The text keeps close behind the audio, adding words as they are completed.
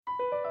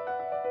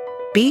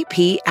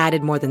BP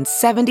added more than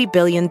 $70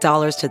 billion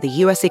to the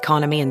U.S.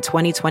 economy in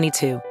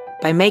 2022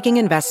 by making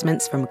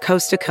investments from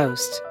coast to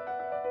coast.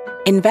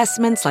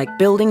 Investments like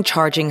building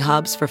charging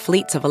hubs for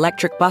fleets of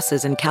electric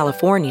buses in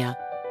California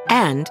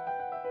and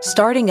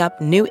starting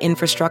up new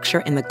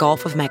infrastructure in the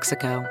Gulf of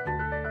Mexico.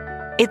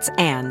 It's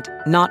and,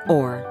 not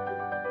or.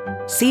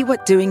 See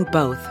what doing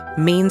both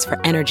means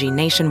for energy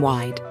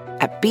nationwide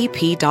at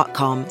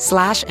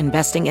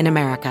bp.com/investing in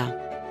America.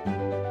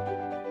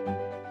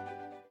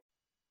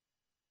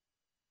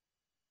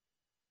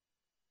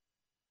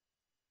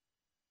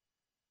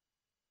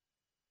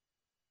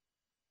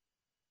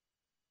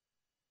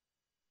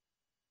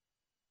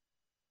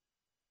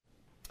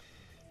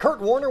 Kurt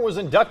Warner was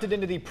inducted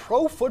into the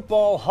Pro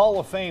Football Hall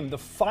of Fame, the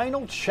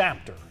final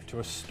chapter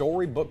to a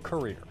storybook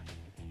career.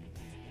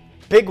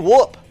 Big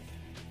whoop.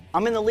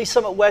 I'm in the Lee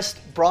Summit West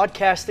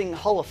Broadcasting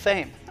Hall of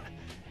Fame.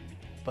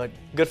 But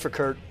good for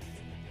Kurt.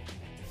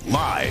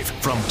 Live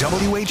from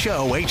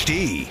WHO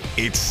HD,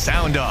 it's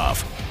Sound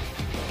Off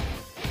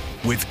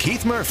with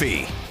Keith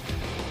Murphy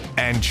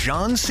and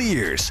John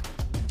Sears,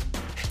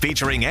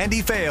 featuring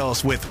Andy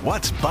Fales with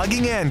What's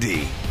Bugging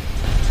Andy.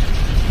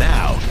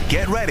 Now,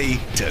 get ready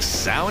to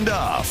sound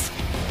off.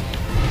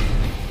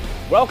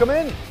 Welcome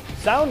in.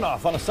 Sound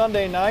Off on a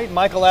Sunday night.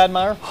 Michael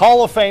Admire,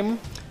 Hall of Fame.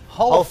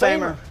 Hall of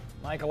Famer.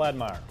 Michael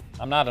Admire.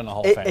 I'm not in a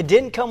Hall of Fame. It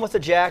didn't come with a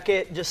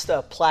jacket, just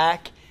a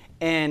plaque.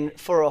 And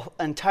for an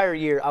entire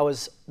year, I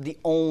was the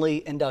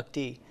only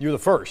inductee. You were the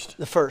first?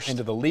 The first.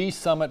 Into the Lee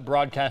Summit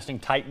Broadcasting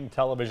Titan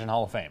Television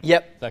Hall of Fame.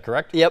 Yep. Is that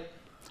correct? Yep.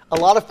 A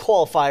lot of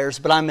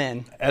qualifiers, but I'm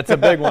in. That's a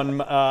big one.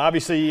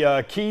 Obviously,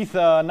 Keith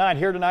not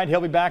here tonight.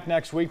 He'll be back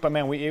next week. But,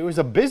 man, it was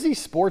a busy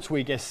sports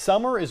week as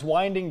summer is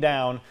winding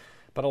down,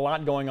 but a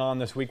lot going on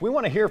this week. We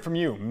want to hear from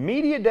you.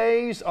 Media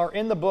days are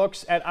in the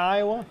books at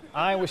Iowa,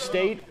 Iowa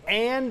State,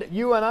 and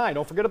UNI.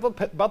 Don't forget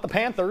about the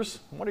Panthers.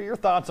 What are your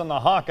thoughts on the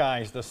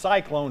Hawkeyes, the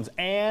Cyclones,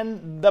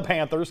 and the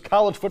Panthers?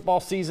 College football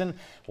season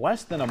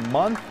less than a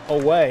month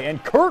away.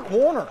 And Kurt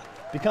Warner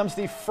becomes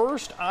the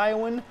first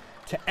Iowan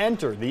to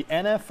enter the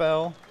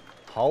NFL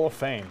Hall of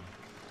Fame.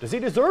 Does he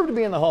deserve to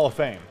be in the Hall of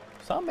Fame?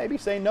 Some maybe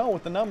say no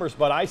with the numbers,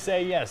 but I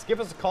say yes. Give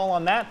us a call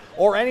on that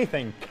or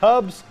anything.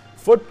 Cubs,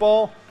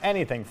 football,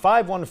 anything.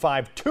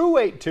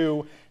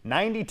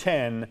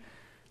 515-282-9010.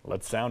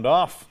 Let's sound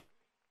off.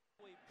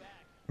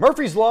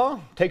 Murphy's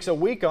Law takes a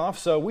week off,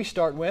 so we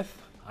start with,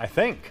 I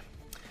think.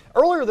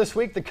 Earlier this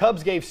week, the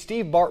Cubs gave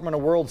Steve Bartman a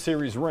World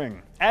Series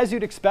ring. As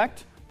you'd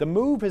expect, the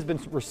move has been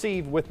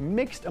received with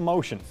mixed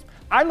emotions.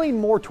 I lean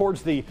more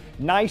towards the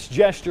nice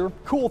gesture,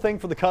 cool thing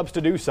for the Cubs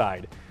to do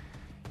side.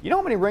 You know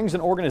how many rings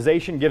an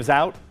organization gives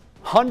out?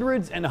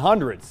 Hundreds and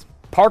hundreds.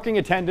 Parking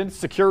attendants,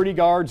 security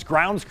guards,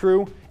 grounds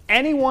crew,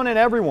 anyone and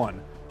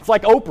everyone. It's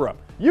like Oprah.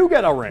 You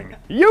get a ring.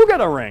 You get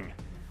a ring.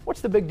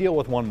 What's the big deal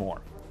with one more?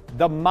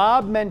 The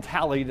mob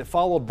mentality that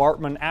followed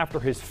Bartman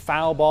after his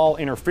foul ball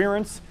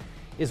interference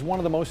is one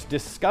of the most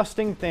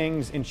disgusting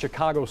things in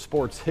Chicago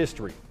sports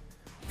history.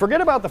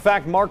 Forget about the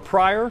fact Mark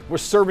Pryor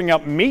was serving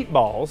up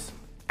meatballs,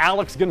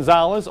 Alex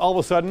Gonzalez all of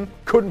a sudden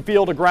couldn't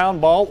field a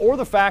ground ball, or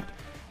the fact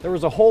there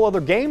was a whole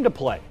other game to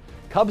play.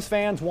 Cubs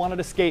fans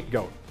wanted a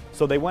scapegoat,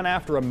 so they went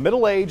after a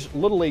middle-aged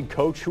Little League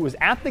coach who was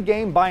at the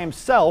game by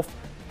himself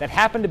that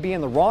happened to be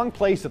in the wrong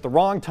place at the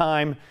wrong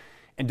time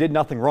and did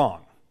nothing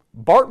wrong.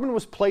 Bartman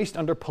was placed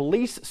under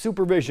police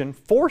supervision,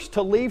 forced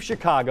to leave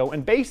Chicago,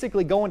 and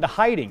basically go into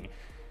hiding.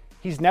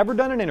 He's never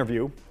done an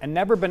interview and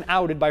never been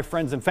outed by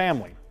friends and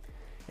family.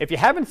 If you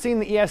haven't seen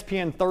the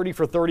ESPN 30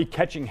 for 30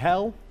 Catching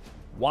Hell,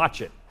 watch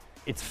it.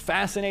 It's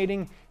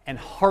fascinating and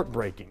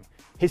heartbreaking.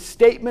 His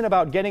statement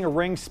about getting a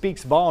ring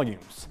speaks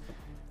volumes.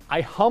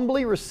 I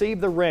humbly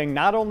received the ring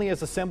not only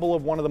as a symbol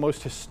of one of the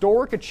most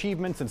historic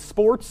achievements in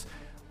sports,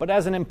 but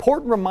as an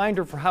important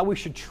reminder for how we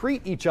should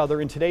treat each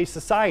other in today's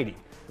society.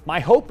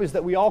 My hope is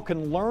that we all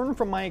can learn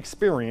from my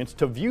experience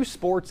to view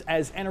sports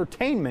as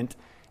entertainment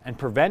and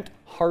prevent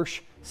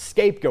harsh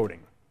scapegoating.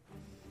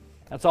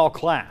 That's all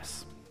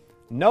class.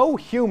 No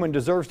human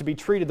deserves to be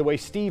treated the way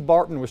Steve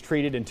Bartman was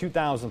treated in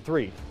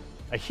 2003.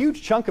 A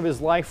huge chunk of his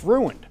life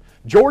ruined.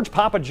 George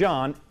Papa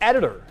John,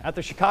 editor at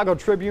the Chicago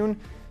Tribune,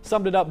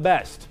 summed it up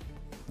best.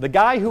 The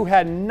guy who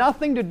had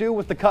nothing to do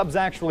with the Cubs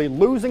actually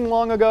losing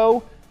long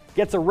ago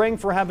gets a ring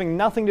for having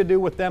nothing to do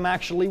with them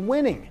actually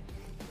winning.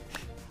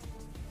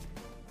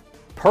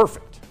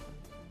 Perfect.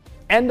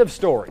 End of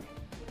story.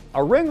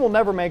 A ring will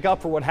never make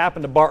up for what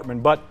happened to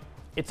Bartman, but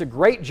it's a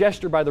great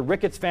gesture by the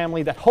Ricketts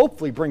family that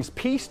hopefully brings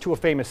peace to a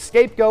famous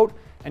scapegoat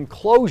and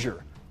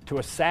closure to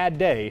a sad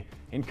day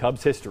in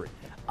Cubs history.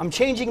 I'm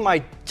changing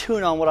my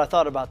tune on what I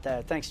thought about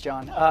that. Thanks,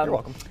 John. You're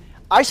welcome.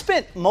 I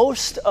spent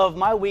most of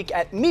my week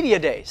at media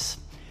days.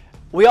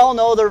 We all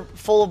know they're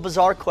full of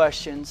bizarre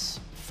questions,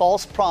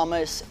 false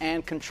promise,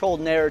 and controlled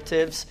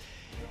narratives.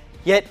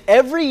 Yet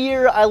every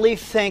year I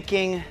leave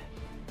thinking,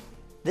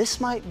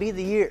 this might be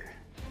the year.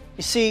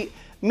 You see,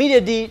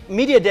 media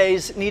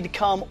days need to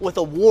come with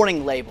a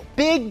warning label.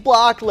 Big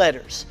block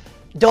letters.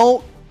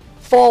 Don't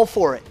fall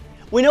for it.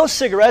 We know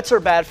cigarettes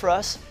are bad for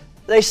us.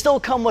 They still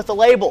come with a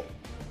label.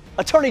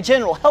 Attorney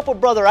General, help a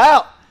brother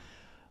out.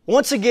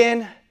 Once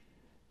again,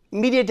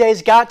 Media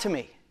Days got to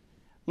me.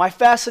 My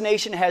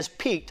fascination has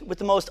peaked with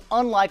the most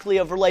unlikely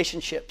of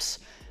relationships,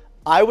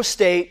 Iowa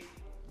State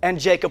and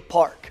Jacob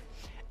Park.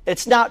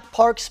 It's not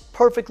Park's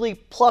perfectly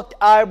plucked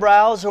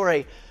eyebrows or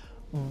a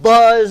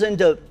buzz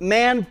into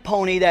man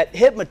pony that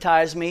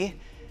hypnotized me.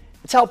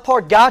 It's how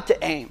Park got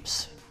to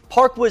Ames.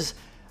 Park was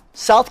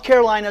South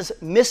Carolina's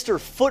Mr.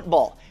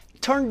 Football. He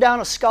turned down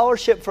a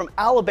scholarship from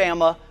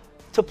Alabama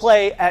to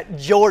play at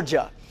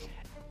Georgia.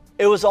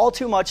 It was all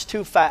too much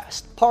too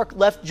fast. Park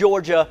left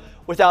Georgia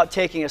without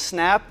taking a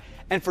snap,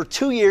 and for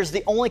 2 years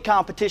the only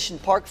competition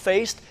Park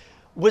faced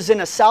was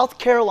in a South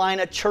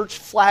Carolina church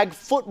flag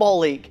football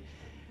league.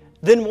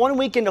 Then 1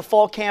 week into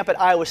fall camp at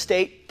Iowa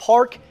State,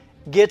 Park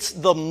gets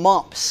the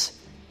mumps.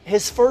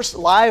 His first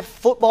live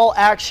football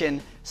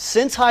action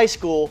since high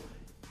school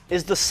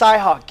is the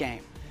Cyhawk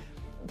game.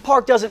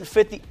 Park doesn't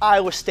fit the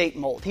Iowa State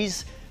mold.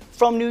 He's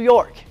from New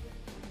York,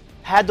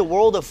 had the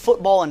world of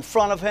football in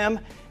front of him,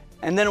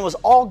 and then it was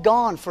all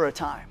gone for a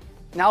time.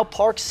 Now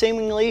Park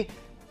seemingly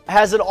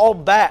has it all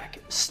back.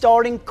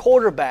 Starting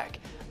quarterback,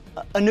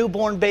 a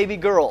newborn baby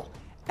girl,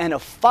 and a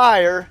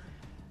fire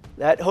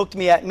that hooked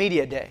me at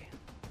Media Day.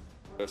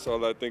 That's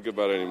all I think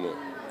about anymore.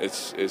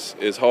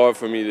 It's hard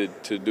for me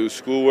to do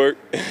schoolwork.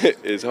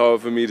 It's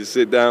hard for me to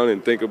sit down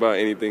and think about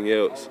anything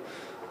else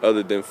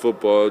other than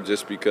football,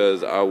 just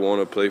because I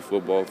want to play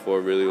football for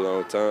a really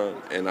long time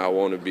and I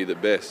want to be the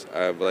best.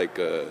 I have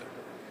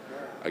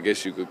I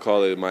guess you could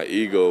call it my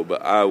ego,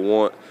 but I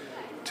want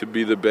to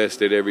be the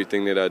best at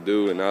everything that I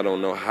do, and I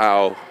don't know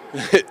how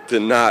to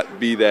not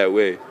be that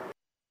way.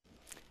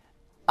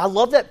 I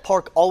love that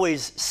Park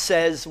always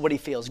says what he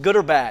feels, good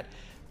or bad.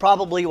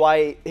 Probably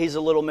why he's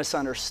a little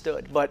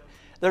misunderstood. But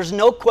there's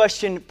no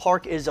question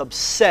Park is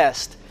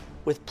obsessed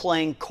with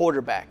playing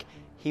quarterback.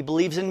 He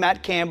believes in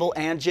Matt Campbell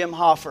and Jim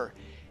Hoffer.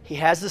 He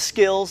has the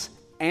skills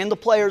and the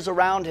players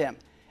around him.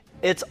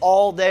 It's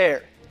all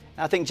there.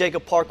 And I think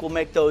Jacob Park will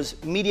make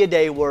those Media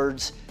Day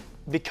words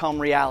become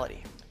reality.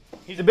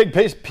 He's a big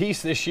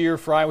piece this year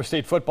for Iowa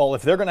State football.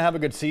 If they're going to have a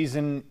good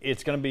season,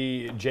 it's going to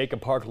be Jacob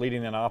Park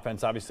leading that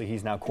offense. Obviously,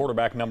 he's now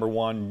quarterback number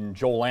one.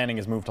 Joel Lanning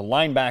has moved to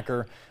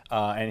linebacker,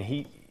 and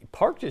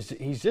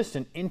he's just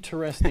an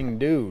interesting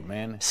dude,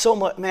 man. So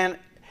much, man.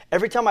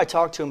 Every time I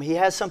talk to him, he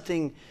has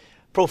something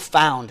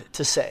profound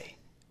to say.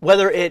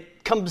 Whether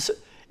it comes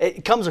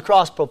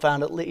across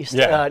profound, at least,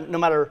 no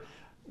matter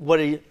what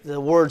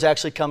the words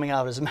actually coming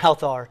out of his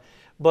mouth are.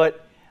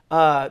 But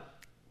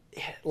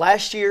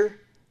last year,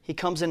 he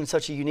comes in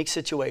such a unique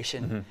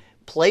situation,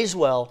 plays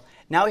well.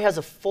 Now he has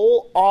a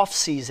full off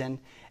season,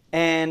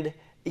 and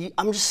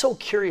I'm just so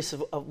curious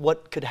of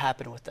what could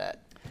happen with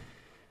that.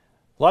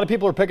 A lot of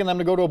people are picking them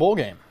to go to a bowl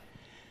game.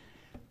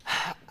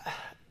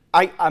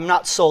 I'm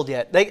not sold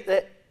yet.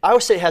 Iowa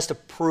State has to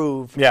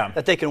prove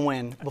that they can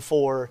win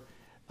before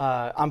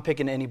I'm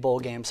picking any bowl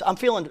games. I'm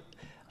feeling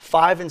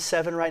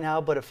 5-7 right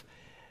now, but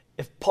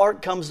if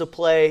Park comes to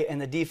play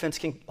and the defense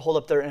can hold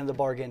up their end of the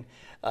bargain,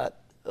 a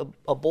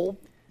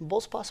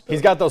bowl's possible.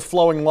 He's got those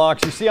flowing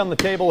locks. You see on the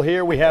table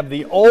here, we have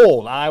the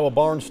old Iowa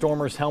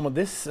Barnstormers helmet.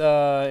 This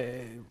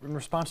in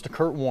response to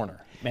Kurt Warner.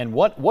 Man,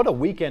 what a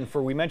weekend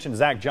we mentioned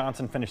Zach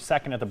Johnson finished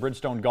second at the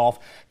Bridgestone Golf.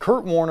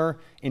 Kurt Warner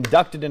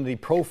inducted into the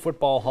Pro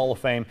Football Hall of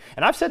Fame.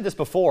 And I've said this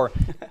before.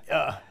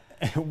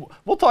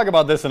 We'll talk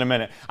about this in a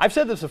minute. I've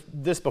said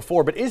this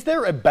before, but is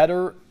there a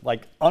better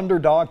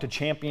underdog to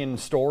champion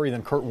story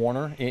than Kurt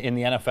Warner in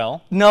the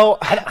NFL? No.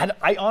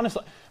 I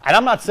honestly, and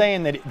I'm not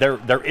saying that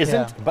there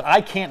isn't, but I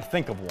can't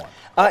think of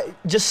one.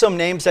 Just some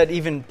names that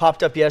even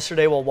popped up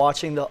yesterday while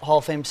watching the Hall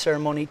of Fame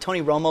ceremony.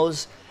 Tony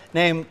Romo's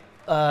name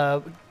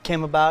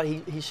came about.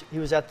 He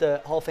was at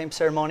the Hall of Fame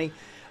ceremony,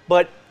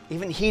 but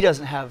even he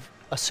doesn't have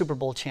a Super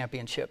Bowl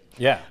championship.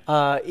 Yeah.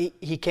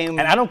 He came,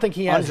 and I don't think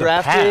he has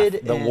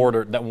undrafted. The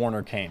path that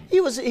Warner came.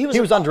 He was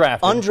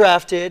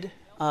undrafted.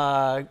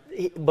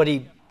 But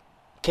he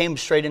came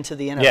straight into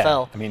the NFL.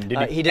 Yeah. I mean,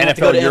 he didn't have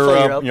to go to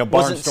Europe.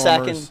 Wasn't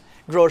sacking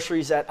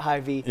groceries at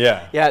Hy-Vee.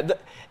 Yeah.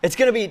 It's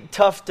going to be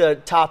tough to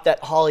top that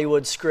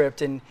Hollywood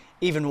script, and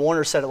even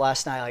Warner said it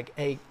last night.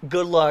 Hey,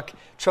 good luck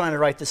trying to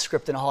write this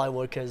script in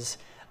Hollywood because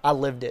I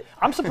lived it.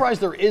 I'm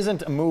surprised there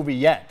isn't a movie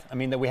yet.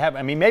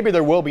 Maybe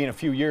there will be in a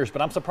few years,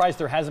 but I'm surprised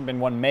there hasn't been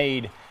one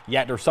made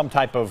yet, or some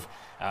type of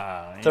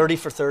 30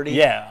 for 30.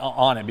 Yeah,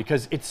 on it,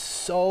 because it's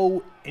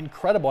so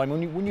incredible. I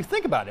mean, when you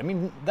think about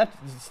it, that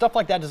stuff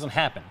like that doesn't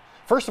happen.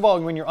 First of all,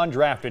 when you're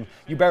undrafted,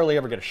 you barely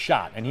ever get a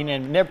shot, and he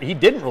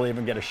didn't really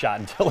even get a shot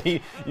until he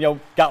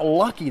got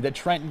lucky that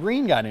Trent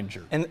Green got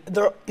injured. And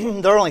there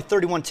are only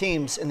 31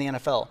 teams in the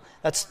NFL.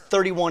 That's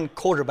 31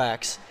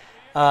 quarterbacks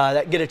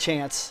that get a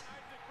chance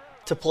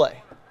to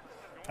play.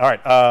 All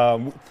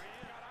right,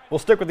 we'll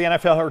stick with the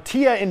NFL. Or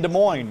Tia in Des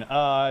Moines.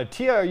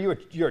 Tia,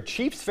 you're a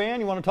Chiefs fan?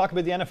 You want to talk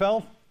about the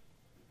NFL?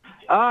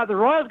 The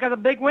Royals got a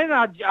big win.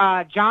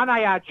 John,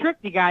 I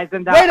tricked you guys.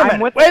 And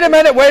Wait a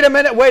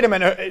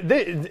minute.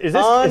 Is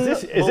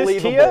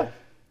this Tia?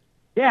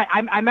 Yeah,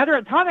 I met her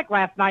at Tonic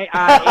last night,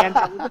 and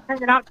we were just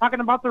hanging out talking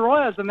about the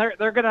Royals, and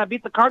they're going to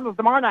beat the Cardinals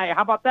tomorrow night.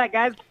 How about that,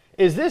 guys?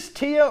 Is this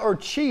Tia or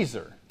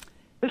Cheezer?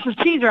 This is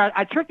Cheeser.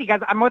 I tricked you guys.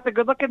 I'm with a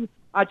good-looking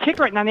chick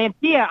right now named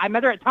Tia. I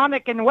met her at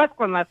Tonic in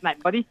Westland last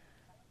night, buddy.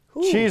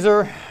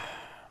 Cheeser,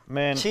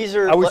 man,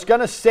 I was going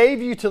to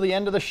save you till the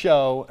end of the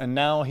show, and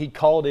now he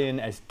called in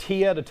as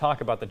Tia to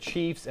talk about the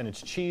Chiefs, and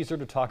it's Cheeser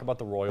to talk about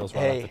the Royals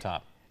right off the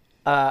top.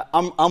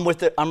 I'm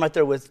with it. I'm right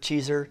there with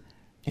Cheeser.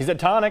 He's at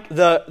Tonic.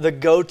 The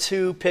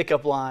go-to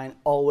pickup line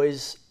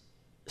always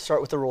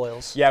start with the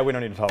Royals. Yeah, we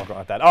don't need to talk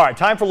about that. All right,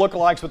 time for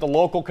lookalikes with the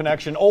local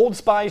connection. Old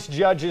Spice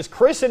judges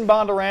Chris in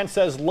Bondurant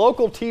says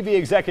local TV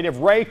executive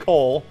Ray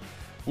Cole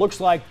looks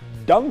like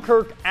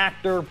Dunkirk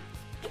actor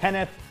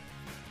Kenneth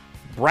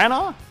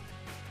Branagh?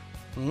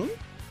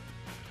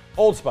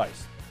 Old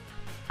Spice.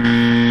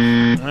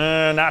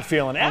 Not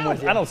feeling it.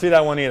 I don't see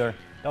that one either.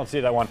 Don't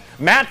see that one.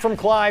 Matt from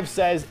Clive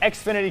says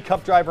Xfinity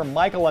Cup driver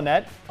Michael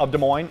Annett of Des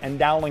Moines and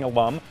Dowling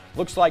alum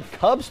looks like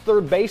Cubs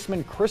third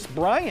baseman Chris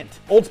Bryant.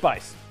 Old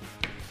Spice.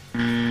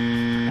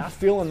 Not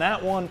feeling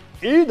that one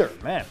either.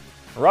 Man,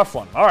 rough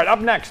one. All right, up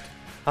next,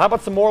 how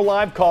about some more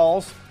live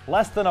calls?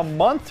 Less than a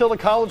month till the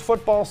college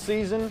football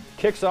season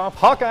kicks off.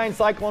 Hawkeye and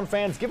Cyclone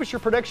fans, give us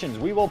your predictions.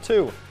 We will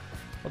too.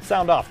 Let's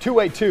sound off.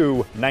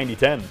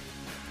 282-9010.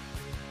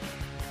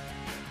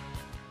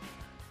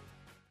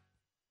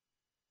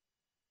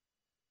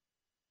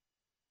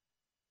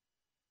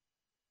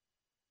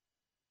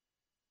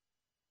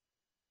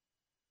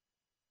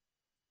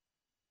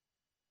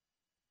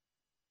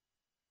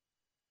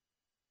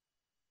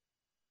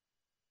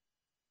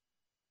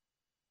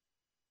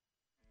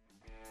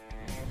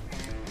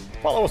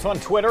 Follow us on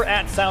Twitter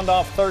at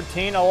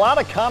SoundOff13. A lot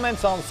of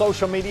comments on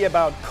social media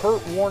about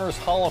Kurt Warner's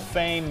Hall of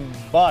Fame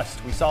bust.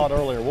 We saw it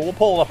earlier. Well, we'll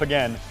pull it up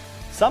again.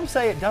 Some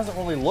say it doesn't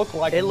really look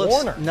like Warner. It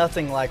looks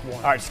nothing like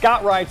Warner. All right,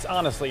 Scott writes,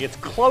 honestly, it's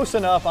close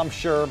enough, I'm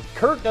sure.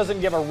 Kurt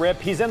doesn't give a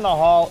rip. He's in the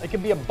hall. It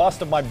could be a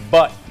bust of my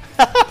butt,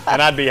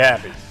 and I'd be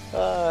happy.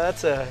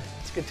 That's a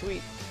good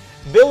tweet.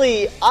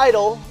 Billy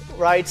Idle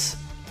writes,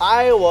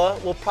 Iowa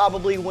will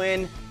probably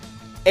win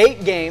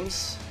 8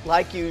 games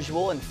like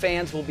usual, and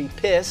fans will be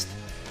pissed.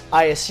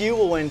 ISU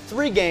will win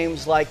 3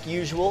 games like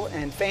usual,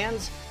 and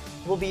fans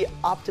will be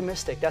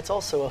optimistic. That's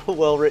also a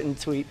well-written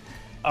tweet.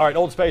 All right,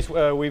 Old Space,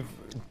 we've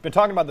been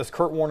talking about this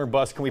Kurt Warner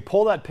bust. Can we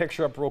pull that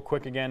picture up real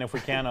quick again, if we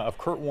can, of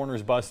Kurt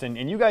Warner's bust?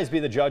 And you guys be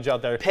the judge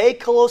out there. Pay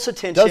close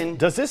attention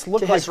does this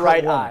look to like his Kurt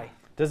right Warner? eye.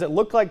 Does it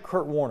look like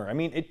Kurt Warner? I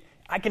mean,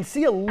 I can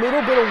see a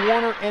little bit of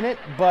Warner in it,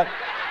 but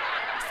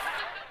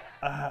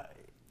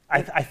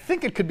I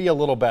think it could be a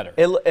little better.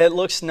 It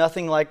looks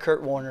nothing like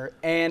Kurt Warner,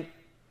 and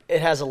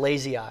it has a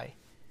lazy eye.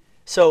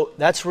 So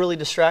that's really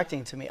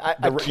distracting to me. I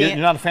can't. You're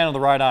not a fan of the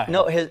right eye.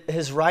 No,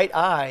 his right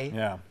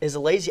eye is a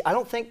lazy. I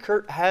don't think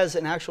Kurt has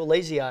an actual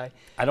lazy eye.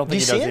 I don't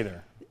think he does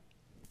either.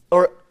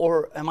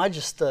 Or am I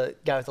just the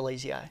guy with the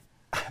lazy eye?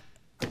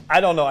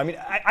 I don't know. I mean,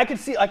 I can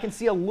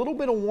see a little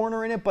bit of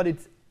Warner in it, but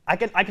I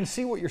can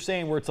see what you're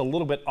saying where it's a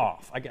little bit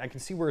off. I can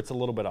see where it's a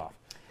little bit off.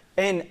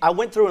 And I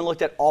went through and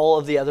looked at all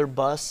of the other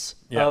busts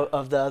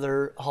of the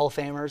other Hall of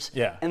Famers.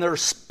 Yeah. And they're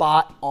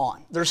spot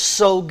on. They're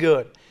so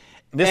good.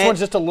 This one's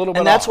just a little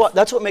bit off. And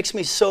that's what makes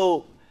me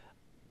so.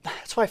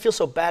 That's why I feel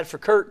so bad for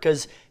Kurt,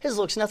 because his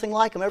looks nothing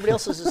like him. Everybody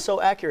else's is so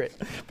accurate.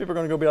 People are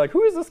going to go be like,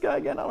 who is this guy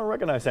again? I don't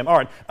recognize him. All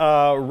right.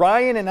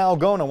 Ryan in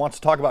Algona wants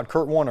to talk about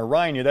Kurt Warner.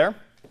 Ryan, you there?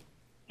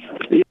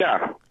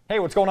 Yeah. Hey,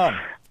 what's going on?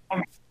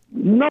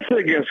 Nothing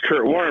against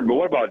Kurt Warner, but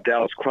what about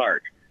Dallas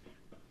Clark?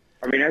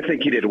 I mean, I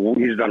think he's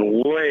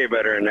done way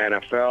better in the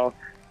NFL.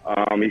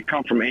 He's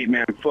come from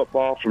 8-man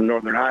football from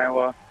Northern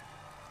Iowa.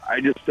 I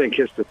just think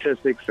his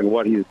statistics and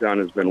what he's done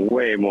has been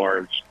way more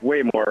as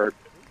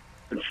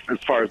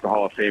far as the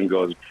Hall of Fame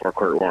goes for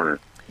Kurt Warner.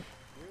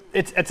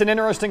 It's an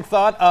interesting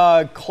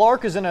thought.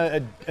 Clark is in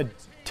a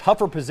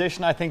tougher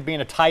position, I think,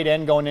 being a tight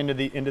end going into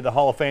the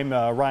Hall of Fame.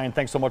 Ryan,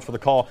 thanks so much for the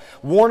call.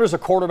 Warner's a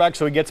quarterback,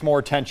 so he gets more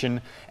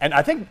attention. And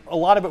I think a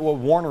lot of it with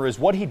Warner is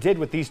what he did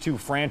with these 2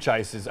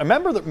 franchises.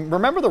 Remember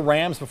the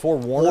Rams before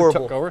Warner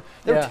took over?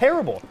 They were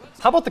terrible.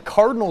 How about the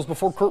Cardinals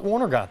before Kurt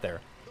Warner got there?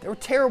 They were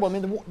terrible. I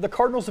mean, the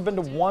Cardinals have been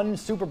to 1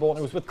 Super Bowl, and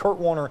it was with Kurt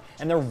Warner,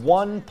 and they're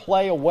 1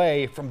 play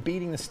away from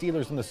beating the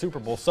Steelers in the Super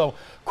Bowl. So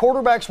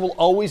quarterbacks will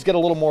always get a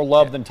little more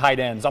love than tight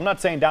ends. I'm not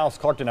saying Dallas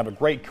Clark didn't have a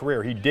great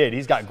career. He did.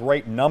 He's got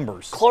great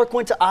numbers. Clark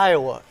went to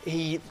Iowa.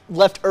 He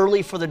left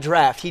early for the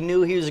draft. He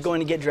knew he was going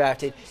to get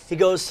drafted. He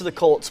goes to the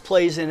Colts,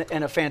 plays in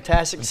a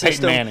fantastic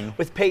system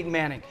with Peyton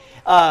Manning.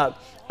 I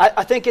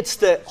think it's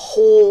the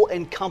whole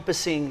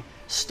encompassing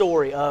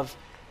story of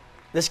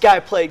this guy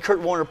Kurt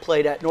Warner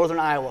played at Northern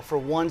Iowa for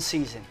 1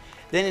 season.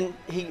 Then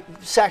he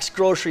sacks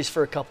groceries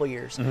for a couple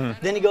years.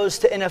 Mm-hmm. Then he goes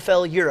to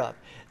NFL Europe.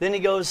 Then he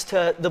goes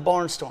to the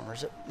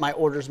Barnstormers.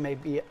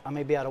 I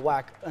may be out of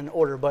whack in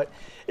order, but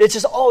it's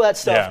just all that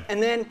stuff. Yeah.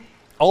 And then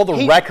all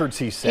the records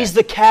he set. He's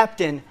the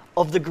captain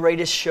of the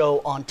greatest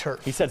show on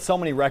turf. He set so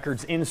many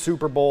records in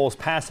Super Bowls,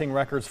 passing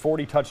records,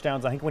 40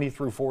 touchdowns. I think when he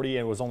threw 40,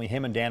 it was only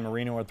him and Dan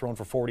Marino had thrown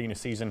for 40 in a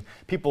season.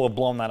 People have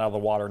blown that out of the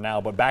water now,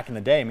 but back in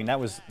the day, I mean, that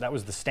was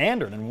the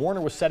standard, and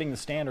Warner was setting the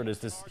standard as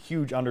this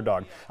huge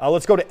underdog.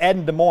 Let's go to Ed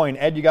in Des Moines.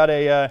 Ed, you got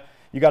a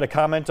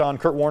comment on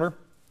Kurt Warner?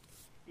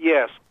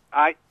 Yes,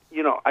 I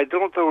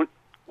don't know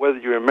whether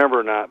you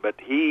remember or not, but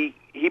he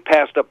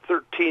passed up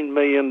 $13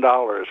 million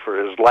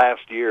for his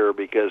last year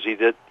because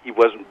he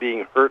wasn't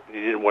being hurt and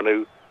he didn't want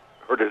to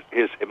hurt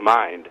his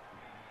mind.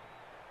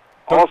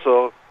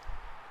 Also,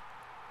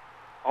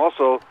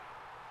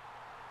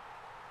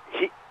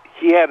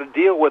 he had a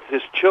deal with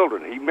his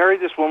children. He married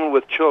this woman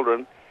with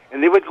children,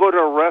 and they would go to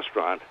a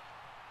restaurant,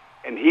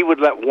 and he would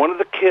let one of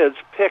the kids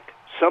pick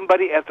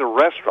somebody at the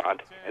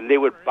restaurant, and they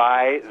would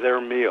buy their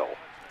meal.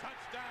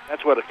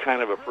 That's what a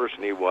kind of a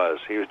person he was.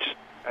 He was just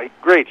a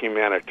great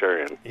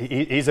humanitarian.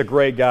 He's a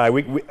great guy.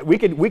 We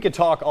could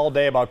talk all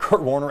day about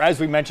Kurt Warner. As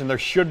we mentioned, there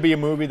should be a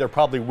movie. There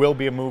probably will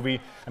be a movie.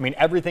 I mean,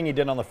 everything he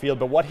did on the field,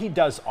 but what he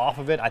does off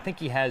of it, I think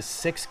he has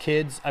 6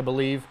 kids, I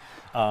believe,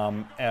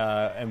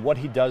 and what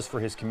he does for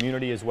his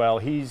community as well.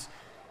 He's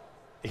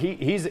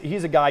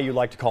a guy you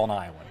like to call an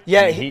Iowan.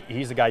 Yeah, I mean,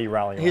 he's a guy you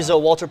rally around. He's a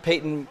Walter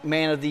Payton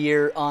Man of the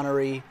Year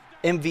honoree,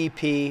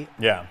 MVP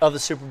of the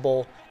Super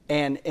Bowl,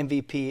 and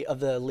MVP of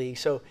the league.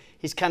 So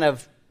he's kind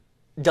of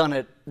done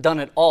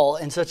it all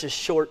in such a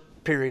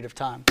short period of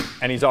time.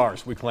 And he's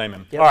ours. We claim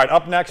him. Yep. All right,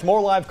 up next, more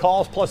live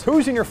calls, plus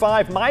who's in your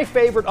 5, my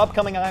favorite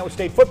upcoming Iowa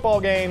State football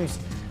games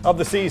of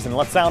the season.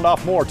 Let's sound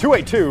off more.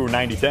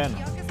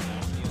 282-9010.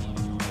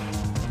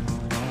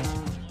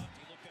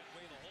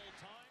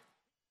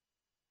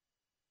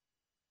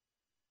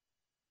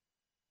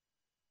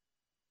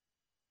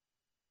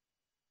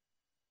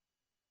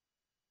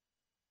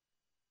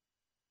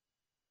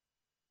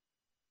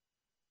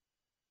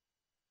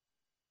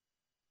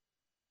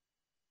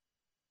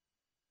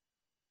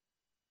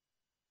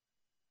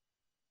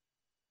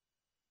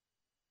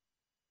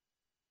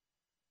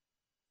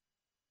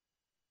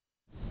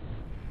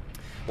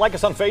 Like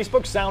us on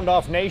Facebook, Sound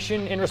Off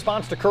Nation. In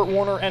response to Kurt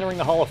Warner entering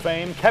the Hall of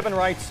Fame, Kevin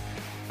writes,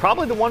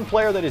 probably the one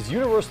player that is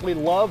universally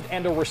loved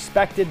and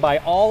respected by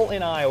all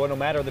in Iowa, no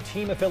matter the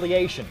team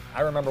affiliation.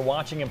 I remember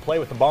watching him play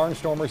with the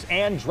Barnstormers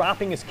and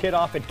dropping his kid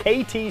off at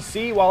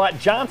KTC while at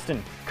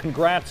Johnston.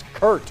 Congrats,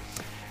 Kurt.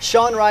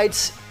 Sean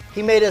writes,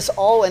 he made us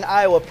all in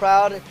Iowa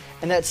proud,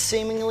 and that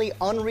seemingly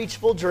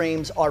unreachable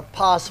dreams are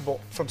possible.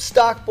 From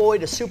stock boy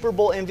to Super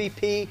Bowl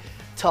MVP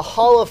to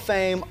Hall of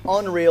Fame,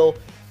 unreal.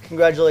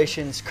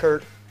 Congratulations,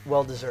 Kurt.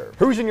 Well deserved.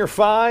 Who's in your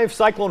 5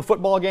 Cyclone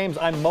football games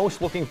I'm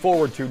most looking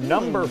forward to?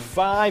 Number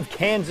 5,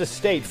 Kansas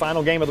State.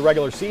 Final game of the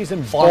regular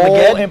season.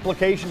 Bowl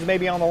implications may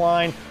be on the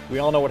line. We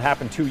all know what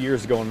happened 2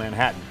 years ago in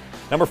Manhattan.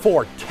 Number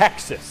 4,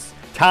 Texas.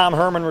 Tom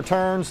Herman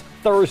returns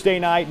Thursday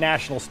night,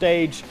 national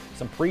stage.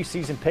 Some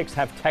preseason picks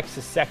have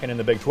Texas second in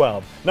the Big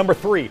 12. Number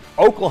 3,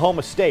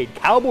 Oklahoma State.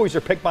 Cowboys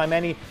are picked by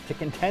many to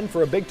contend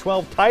for a Big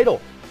 12 title.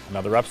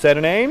 Another upset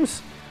in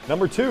Ames.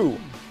 Number 2,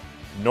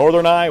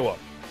 Northern Iowa.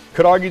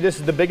 Could argue this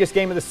is the biggest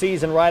game of the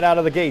season right out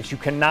of the gates. You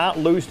cannot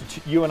lose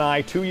to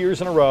UNI 2 years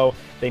in a row.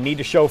 They need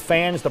to show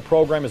fans the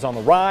program is on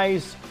the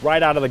rise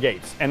right out of the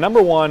gates. And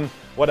number 1,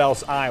 what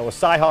else? Iowa.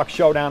 Cyhawk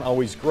showdown,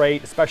 always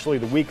great, especially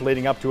the week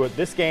leading up to it.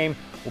 This game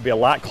will be a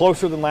lot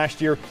closer than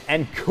last year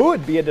and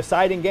could be a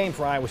deciding game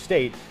for Iowa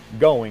State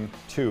going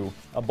to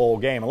a bowl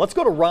game. And let's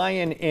go to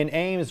Ryan in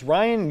Ames.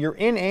 Ryan, you're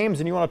in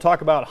Ames and you want to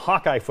talk about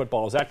Hawkeye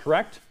football. Is that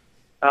correct?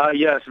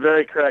 Yes,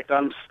 very correct.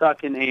 I'm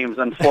stuck in Ames,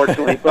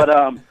 unfortunately.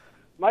 But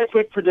my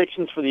quick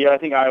predictions for the year, I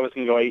think Iowa's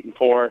going to go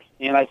 8-4,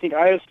 and I think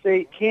Iowa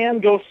State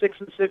can go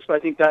 6-6, but I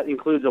think that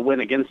includes a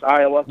win against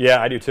Iowa.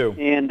 Yeah, I do too.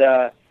 And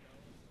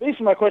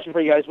basically my question for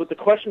you guys, with the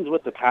questions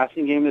with the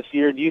passing game this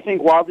year, do you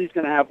think Wadley's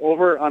going to have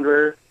over or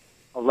under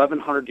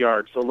 1,100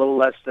 yards, so a little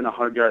less than a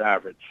 100-yard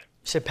average?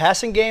 Is it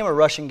passing game or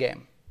rushing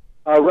game?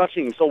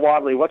 Rushing. So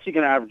Wadley, what's he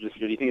going to average this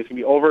year? Do you think it's going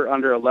to be over or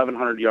under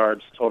 1,100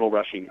 yards total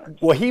rushing yards?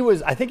 Well,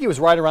 I think he was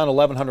right around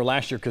 1,100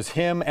 last year because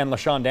him and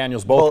LaShawn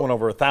Daniels both went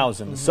over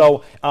 1,000. Mm-hmm.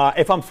 So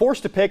if I'm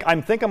forced to pick,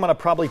 I'm going to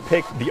probably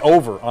pick the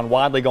over on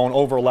Wadley going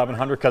over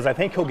 1,100 because I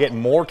think he'll get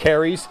more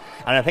carries,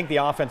 and I think the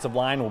offensive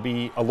line will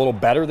be a little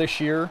better this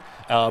year.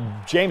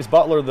 James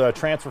Butler, the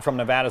transfer from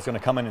Nevada, is going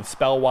to come in and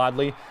spell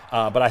Wadley,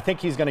 but I think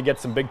he's going to get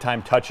some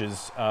big-time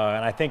touches,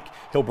 and I think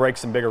he'll break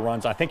some bigger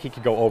runs. I think he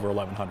could go over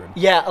 1,100.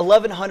 Yeah,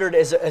 1,100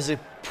 is a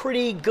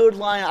pretty good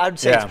line. I would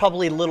say it's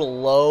probably a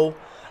little low.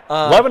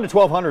 11 to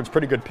 1,200 is a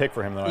pretty good pick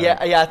for him, though.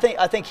 Yeah,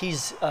 I think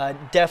he's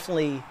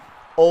definitely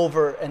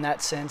over in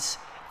that sense.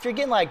 If you're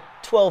getting like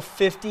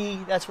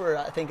 1,250, that's where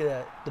I think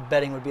the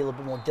betting would be a little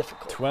bit more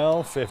difficult.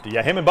 1,250.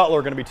 Yeah, him and Butler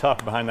are going to be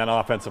tough behind that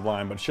offensive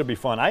line, but it should be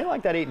fun. I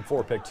like that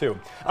 8-4 pick, too.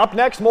 Up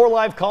next, more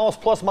live calls,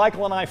 plus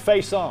Michael and I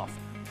face off.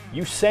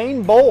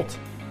 Usain Bolt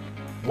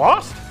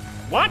lost?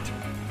 What?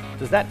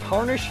 Does that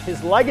tarnish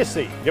his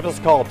legacy? Give us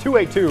a call,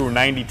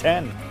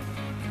 282-9010.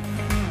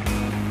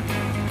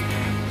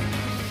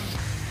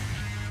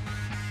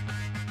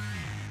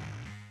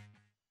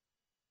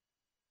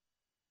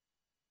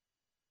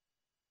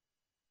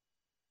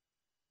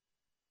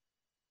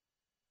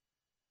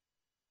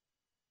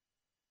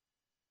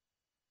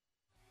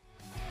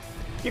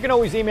 You can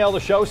always email the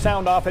show,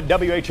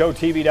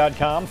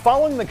 soundoff@whotv.com.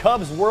 Following the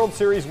Cubs World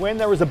Series win,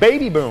 there was a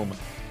baby boom.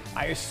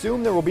 I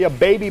assume there will be a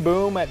baby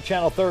boom at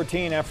Channel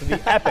 13 after the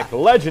epic,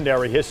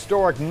 legendary,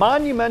 historic,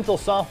 monumental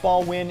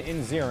softball win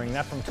in Ziering.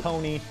 That from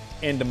Tony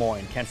in Des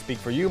Moines. Can't speak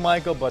for you,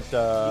 Michael, but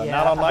Yeah,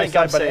 not on I my think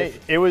I'm side. But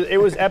safe. it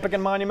was epic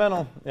and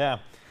monumental. Yeah.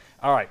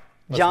 All right,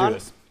 let's John? do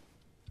this.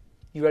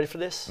 You ready for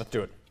this? Let's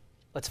do it.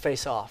 Let's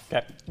face off.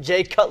 Okay.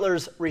 Jay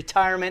Cutler's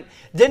retirement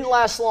didn't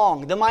last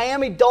long. The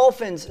Miami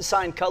Dolphins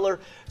signed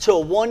Cutler to a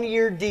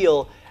one-year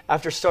deal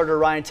after starter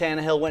Ryan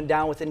Tannehill went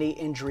down with a knee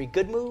injury.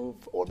 Good move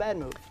or bad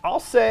move?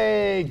 I'll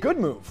say good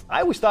move.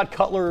 I always thought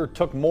Cutler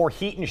took more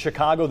heat in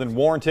Chicago than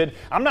warranted.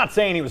 I'm not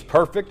saying he was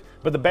perfect,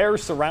 but the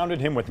Bears surrounded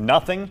him with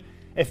nothing.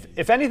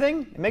 If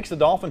anything, it makes the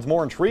Dolphins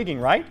more intriguing,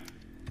 right?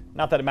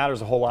 Not that it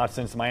matters a whole lot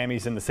since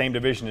Miami's in the same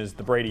division as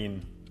the Brady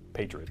and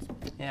Patriots.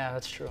 Yeah,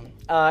 that's true.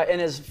 In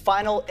his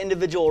final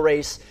individual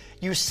race,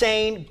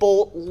 Usain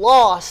Bolt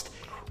lost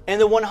in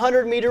the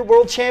 100-meter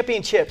World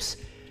Championships.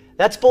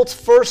 That's Bolt's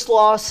first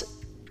loss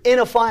in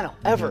a final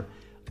ever.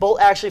 Bolt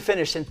actually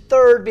finished in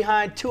third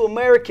behind two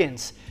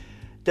Americans.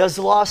 Does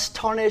the loss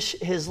tarnish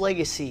his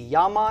legacy?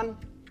 Yaman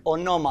or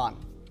Noman?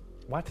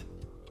 What?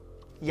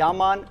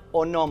 Yaman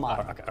or Noman?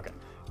 Okay.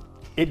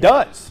 It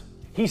does.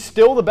 He's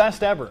still the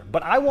best ever,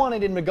 but I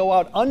wanted him to go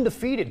out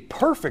undefeated,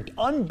 perfect,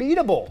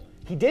 unbeatable.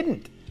 He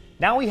didn't.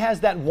 Now he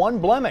has that one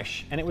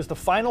blemish, and it was the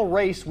final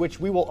race,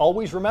 which we will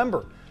always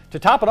remember. To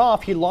top it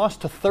off, he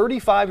lost to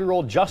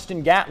 35-year-old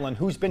Justin Gatlin,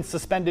 who's been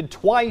suspended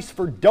twice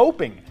for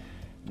doping.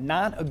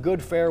 Not a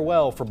good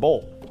farewell for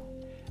Bolt.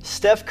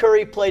 Steph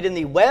Curry played in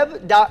the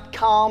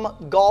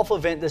Web.com golf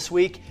event this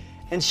week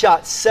and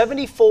shot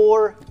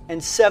 74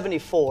 and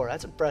 74.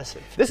 That's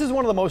impressive. This is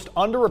one of the most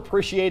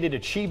underappreciated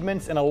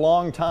achievements in a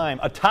long time.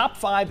 A top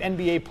 5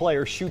 NBA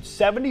player shoots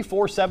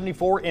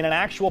 74-74 in an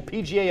actual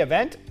PGA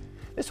event.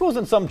 This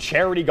wasn't some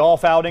charity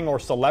golf outing or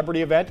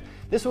celebrity event.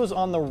 This was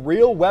on the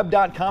real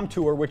Web.com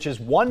tour, which is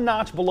one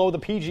notch below the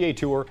PGA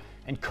Tour,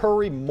 and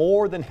Curry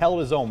more than held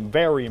his own.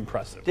 Very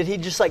impressive. Did he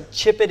just like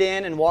chip it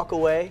in and walk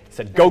away?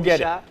 Said, go get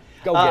it.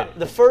 Go get it.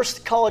 The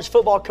first college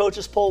football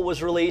coaches poll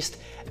was released,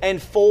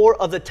 and 4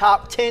 of the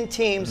top 10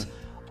 teams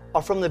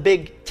are from the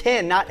Big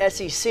Ten, not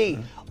SEC.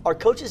 Are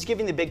coaches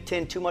giving the Big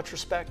Ten too much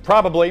respect?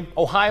 Probably.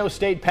 Ohio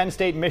State, Penn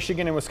State,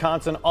 Michigan, and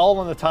Wisconsin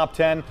all in the top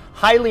 10.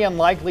 Highly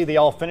unlikely they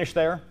all finish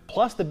there.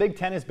 Plus, the Big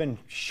Ten has been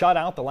shut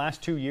out the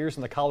last 2 years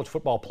in the college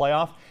football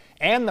playoff,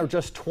 and they're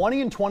just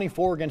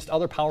 20-24 against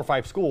other Power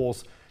 5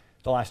 schools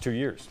the last 2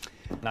 years.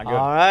 Not good.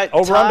 All right,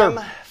 Over-under.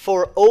 time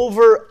for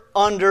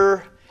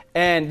over-under,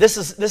 and this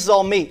is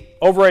all me.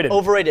 Overrated.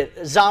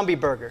 Overrated. Zombie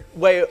burger,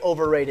 way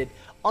overrated.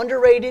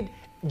 Underrated.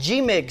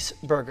 G-Migs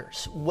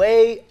burgers,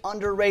 way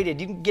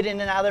underrated. You can get in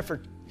and out of there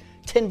for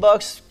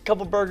 $10, a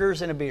couple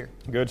burgers and a beer.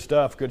 Good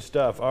stuff, good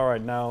stuff. All right,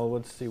 now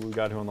let's see what we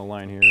got here on the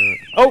line here.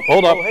 Oh,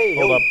 hold up,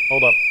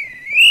 hold up.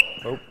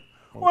 Oh.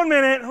 1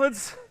 minute,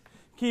 let's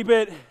keep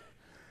it.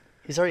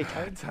 He's already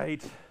tight.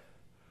 Tight.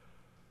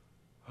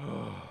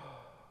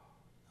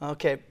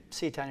 Okay,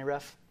 see you, Tiny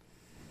Ref.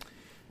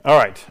 All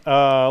right,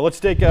 let's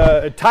take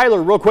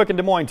Tyler real quick in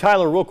Des Moines.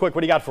 Tyler, real quick,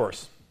 what do you got for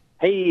us?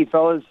 Hey,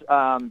 fellas,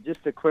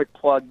 just a quick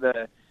plug.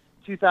 The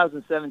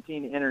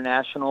 2017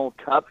 International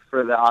Cup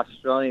for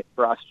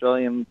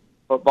Australian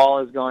football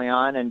is going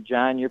on, and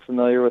John, you're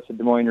familiar with the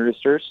Des Moines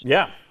Roosters.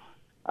 Yeah.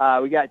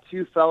 We got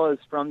 2 fellows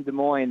from Des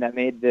Moines that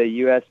made the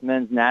U.S.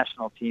 men's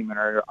national team and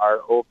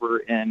are over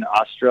in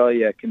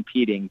Australia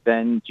competing,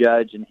 Ben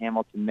Judge and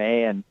Hamilton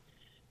May, and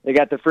they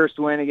got the first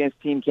win against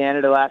Team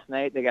Canada last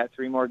night. They got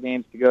 3 more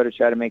games to go to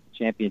try to make the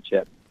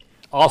championship.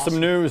 Awesome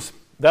news.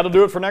 That'll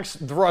do it for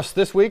us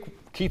this week.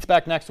 Keith's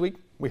back next week.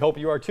 We hope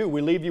you are too.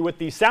 We leave you with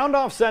the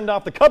sound-off,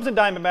 send-off, the Cubs and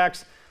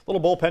Diamondbacks,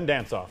 little bullpen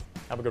dance-off.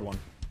 Have a good one.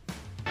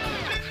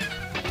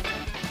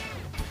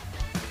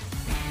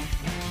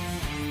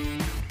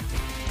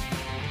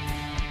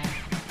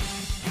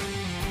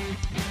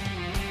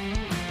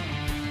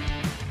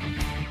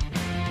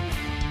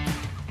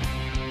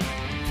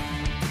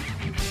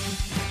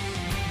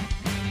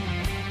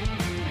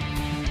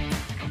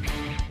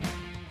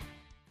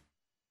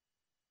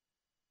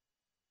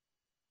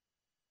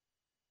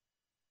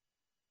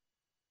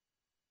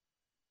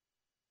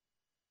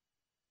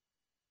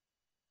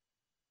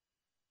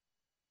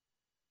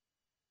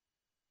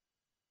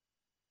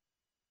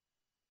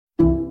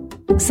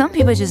 Some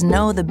people just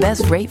know the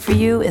best rate for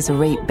you is a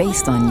rate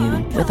based on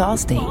you with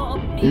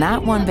Allstate,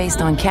 not one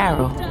based on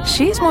Carol.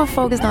 She's more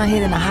focused on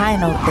hitting a high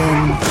note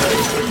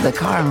than the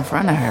car in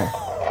front of her.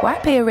 Why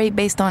pay a rate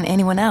based on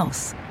anyone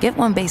else? Get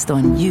one based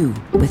on you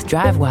with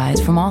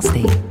DriveWise from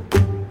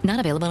Allstate.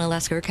 Not available in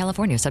Alaska or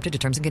California, subject to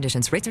terms and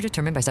conditions. Rates are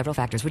determined by several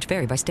factors, which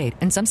vary by state.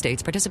 In some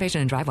states,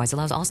 participation in DriveWise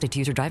allows Allstate to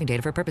use your driving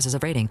data for purposes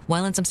of rating.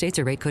 While in some states,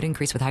 your rate could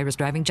increase with high-risk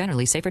driving.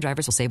 Generally, safer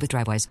drivers will save with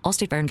DriveWise.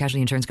 Allstate Fire and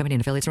Casualty Insurance Company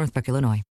and affiliates, Northbrook, Illinois.